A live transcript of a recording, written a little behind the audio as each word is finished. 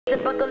The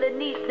buckle and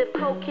knees, slip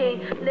cocaine.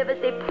 Live as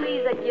they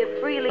please, I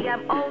give freely.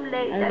 I'm only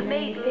that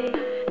maybe.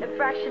 A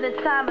fraction of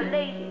time, I'm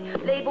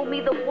lazy. Label me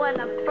the one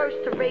I'm first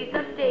to raise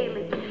up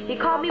daily. He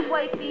called me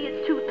wifey,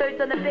 it's 2/3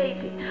 on a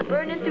baby.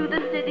 Burning through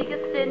the city of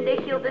sin, they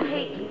healed and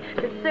hate me.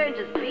 Concern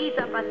just beads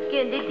up my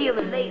skin, they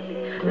dealing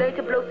lately. Learn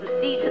to blow some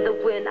seed to the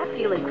wind, I'm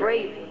feeling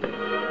gravy.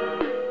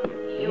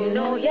 You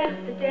know,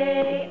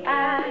 yesterday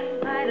I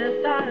might have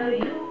thought of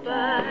you,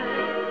 but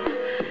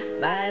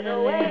by the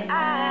way,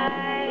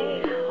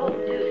 I hope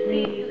to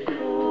see you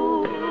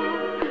soon.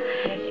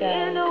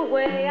 In a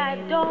way, I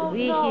don't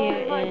know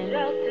much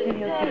else to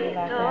say,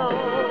 so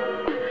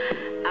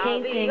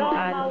I'll be on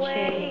my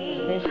way.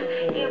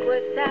 It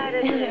was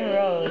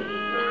Saturday.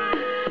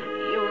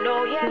 You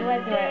know,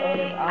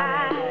 yesterday I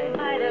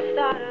might have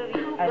thought of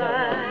you, but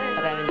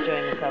I'm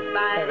enjoying myself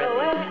by the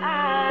way,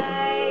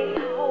 I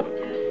hope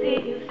to see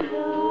you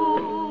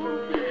soon.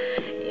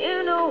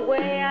 In a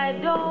way, I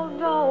don't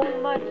know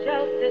much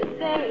else to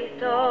say,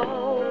 so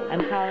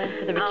I'm calling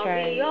for the return.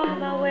 I'll be on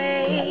my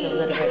way.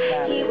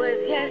 He was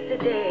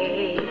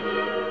yesterday.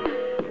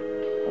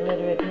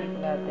 Illiterate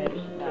people out there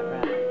should not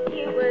rap.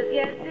 He was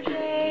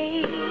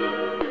yesterday.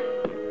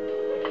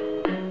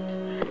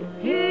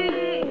 He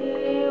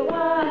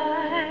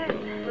was.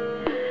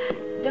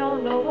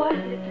 Don't know what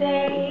to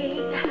say.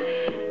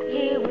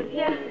 He was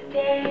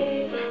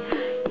yesterday.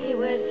 He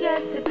was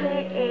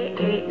yesterday.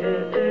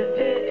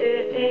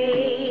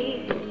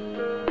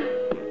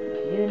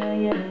 You know,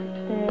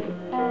 yesterday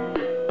I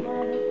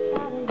might have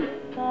thought of you,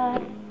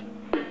 but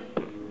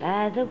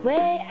by the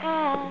way, I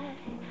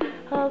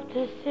hope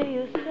to see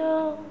you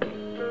soon.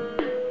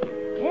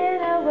 In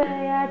a way,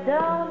 I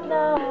don't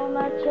know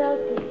much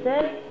else to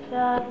say,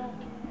 so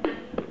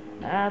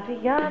I'll be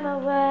on my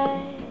way.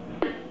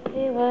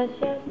 He was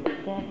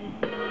yesterday.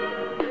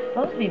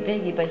 Supposed to be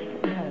Biggie, but he's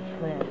kind of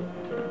slim.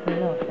 So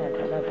no offense,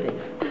 I love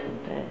Biggie.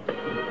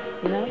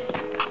 You know?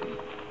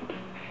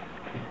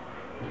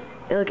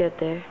 It'll get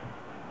there.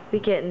 We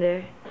getting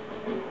there.